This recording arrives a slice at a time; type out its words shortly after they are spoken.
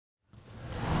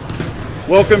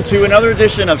Welcome to another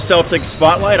edition of Celtics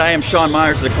Spotlight. I am Sean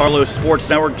Meyers of the Carlow Sports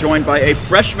Network, joined by a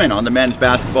freshman on the men's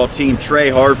basketball team, Tre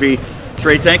Harvey.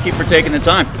 Tre, thank you for taking the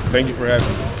time. Thank you for having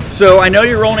me. So I know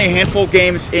you're only a handful of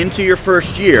games into your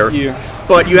first year,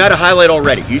 but you had a highlight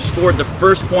already. You scored the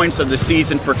first points of the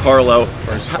season for Carlow.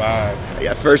 First five.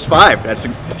 Yeah, first five. That's a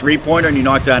three-pointer, and you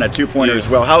knocked down a two-pointer as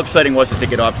well. How exciting was it to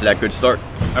get off to that good start?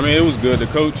 I mean, it was good. The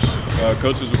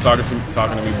coaches was talking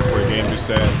to me before the game, just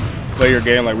saying, play your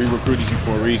game like we recruited you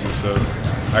for a reason. So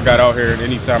I got out here, and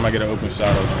anytime I get an open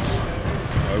shot,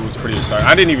 it was pretty exciting.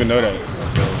 I didn't even know that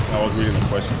until I was reading the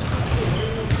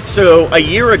questions. So a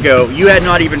year ago, you had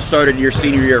not even started your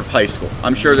senior year of high school.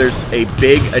 I'm sure there's a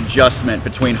big adjustment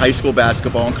between high school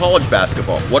basketball and college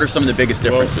basketball. What are some of the biggest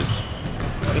differences?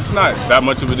 Well, it's not that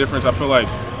much of a difference. I feel like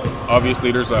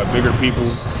obviously there's bigger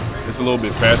people. It's a little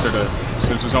bit faster.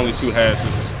 Since there's only two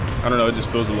halves, I don't know, it just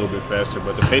feels a little bit faster.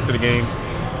 But the pace of the game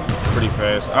is pretty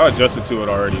fast. I adjusted to it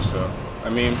already, so I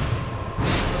mean,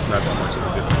 it's not that much of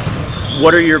a difference.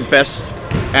 What are your best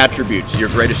attributes, your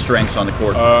greatest strengths on the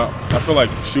court? I feel like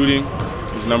shooting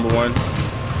is number one.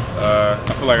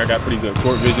 I feel like I got pretty good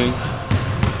court vision.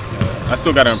 I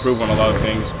still got to improve on a lot of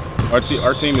things.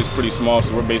 Our team is pretty small,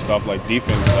 so we're based off like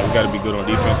defense. We got to be good on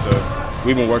defense. So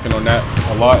we've been working on that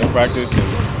a lot in practice,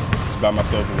 and it's about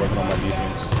myself and working on my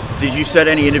defense. Did you set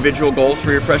any individual goals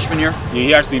for your freshman year? Yeah,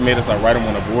 he actually made us like write them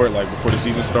on the board like before the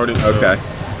season started. Okay.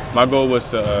 So my goal was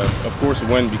to, of course,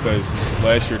 win because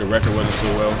last year the record wasn't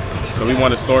so well. So we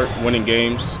want to start winning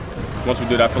games. Once we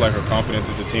do that, I feel like our confidence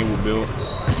as a team will build.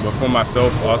 But for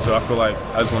myself, also, I feel like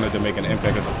I just wanted to make an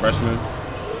impact as a freshman.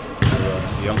 So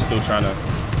yeah, I'm still trying to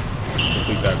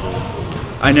complete that goal.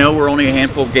 I know we're only a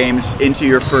handful of games into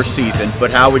your first season,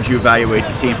 but how would you evaluate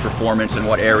the team's performance and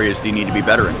what areas do you need to be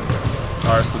better in?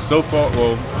 All right, so far,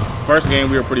 well, first game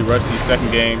we were pretty rusty.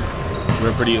 Second game we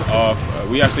were pretty off.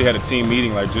 We actually had a team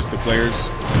meeting, like just the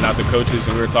players and not the coaches,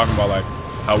 and we were talking about like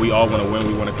how we all want to win,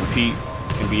 we want to compete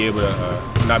and be able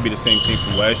to not be the same team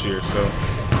from last year. So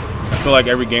I feel like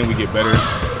every game we get better.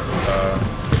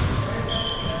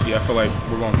 Yeah, I feel like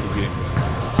we're going to get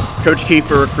better. Coach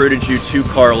Kiefer recruited you to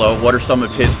Carlow. What are some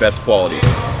of his best qualities?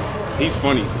 He's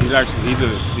funny.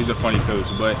 He's a funny coach,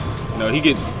 but you know you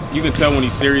can tell when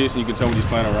he's serious and you can tell when he's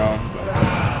playing around.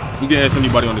 But you can ask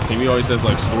anybody on the team. He always has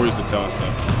like stories to tell and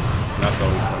stuff, and that's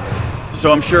always fun.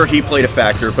 So I'm sure he played a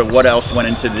factor, but what else went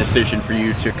into the decision for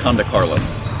you to come to Carlow?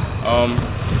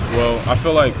 Well, I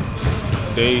feel like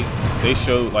they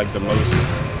showed like the most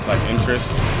like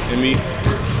interest in me,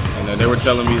 and they were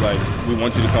telling me like we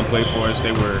want you to come play for us.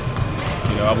 They were,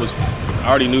 you know, I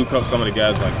already knew some of the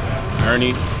guys like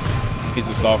Ernie. He's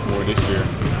a sophomore this year.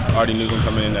 I already knew him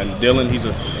coming in, and Dylan, he's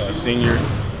a senior.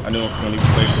 I knew him when he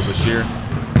played for Bashir.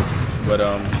 But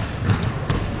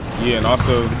yeah, and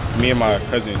also me and my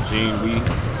cousin Gene,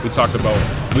 we talked about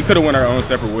we could have went our own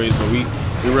separate ways, but we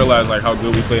realized like how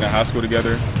good we played in high school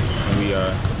together, and we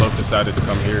both decided to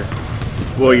come here.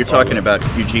 Well, you're talking about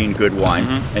Eugene Goodwine,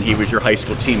 and he was your high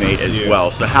school teammate as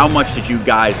well. So how much did you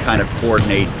guys kind of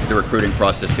coordinate the recruiting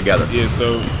process together? Yeah,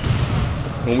 so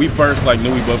when we first like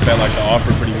knew we both had like the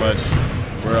offer pretty much,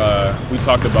 we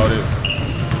talked about it,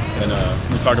 and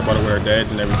we talked about it with our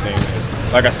dads and everything.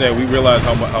 And like I said, we realized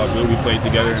how good we played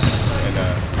together,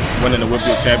 and winning the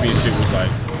Whitfield championship was like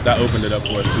that opened it up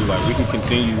for us too. Like we can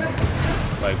continue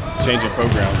like changing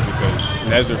programs because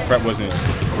Nazareth Prep wasn't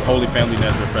Holy Family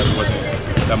Nazareth Prep wasn't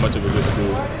that much of a good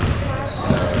school.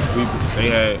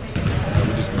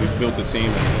 We built the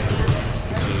team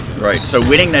and continued. Right. So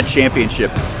winning that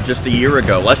championship just a year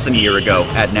ago, less than a year ago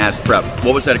at Naz Prep,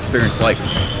 what was that experience like?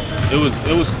 It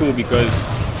was cool because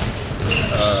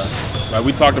like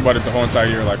we talked about it the whole entire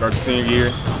year. Like our senior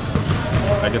year,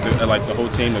 like like the whole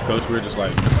team, the coach, we were just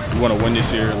like we want to win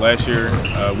this year. Last year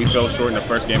we fell short in the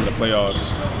first game of the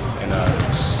playoffs, and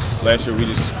last year we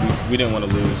didn't want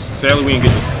to lose. Sadly,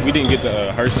 we didn't get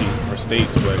to Hershey or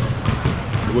States, but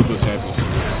the Whitfield championship.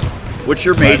 What's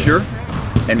your major,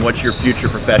 and what's your future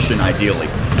profession ideally?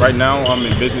 Right now, I'm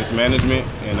in business management,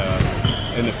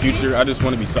 and in the future, I want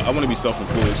to be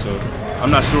self-employed. So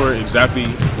I'm not sure exactly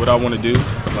what I want to do,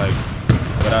 like,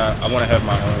 but I want to have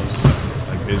my own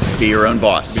like business. Be your own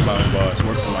boss. Be my own boss.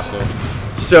 Work for myself.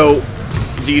 So,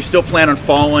 do you still plan on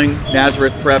following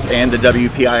Nazareth Prep and the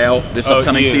WPIL this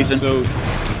upcoming season? So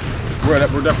we're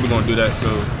definitely going to do that. So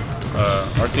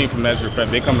our team from Nazareth Prep,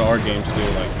 they come to our games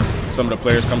still. Like some of the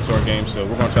players come to our games, so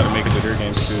we're going to try to make it to their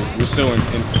games too. We're still in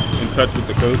touch with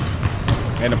the coach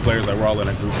and the players. Like we're all in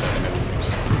a group chat and everything.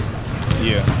 So,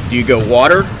 yeah. Do you go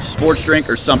water, sports drink,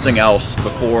 or something else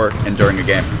before and during a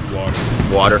game? Water.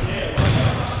 Water.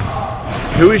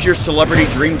 Who is your celebrity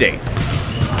dream date?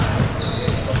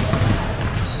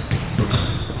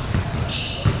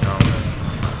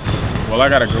 Well, I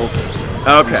got a girlfriend. So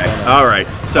Okay, all right.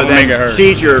 So I'm gonna make it her. then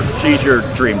she's your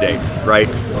dream date, right?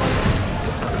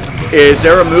 Is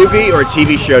there a movie or a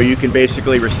TV show you can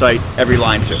basically recite every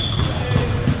line to?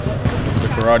 The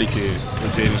Karate Kid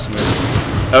with Jaden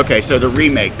Smith. Okay, so the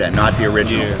remake then, not the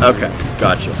original. Yeah. Okay,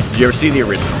 gotcha. Did you ever see the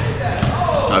original?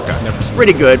 Okay, Never seen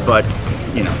pretty good, but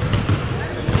you know.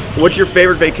 What's your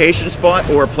favorite vacation spot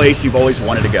or a place you've always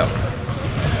wanted to go?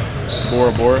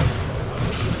 Bora Bora.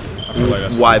 I feel like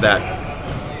that's Why that?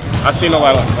 I've seen a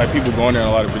lot of like people going there in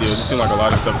a lot of videos. It seems like a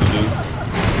lot of stuff to do.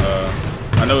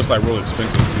 I know it's like real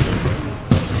expensive too,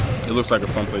 but it looks like a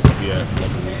fun place to be at for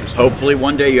like a week or so. Hopefully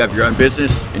one day you have your own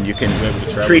business and you can Be able to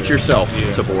travel treat there. yourself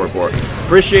Yeah. to Bora Bora.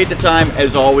 Appreciate the time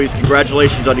as always.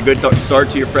 Congratulations on a good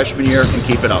start to your freshman year and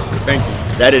keep it up. Thank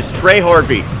you. That is Tre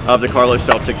Harvey of the Carlow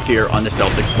Celtics here on the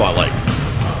Celtics Spotlight.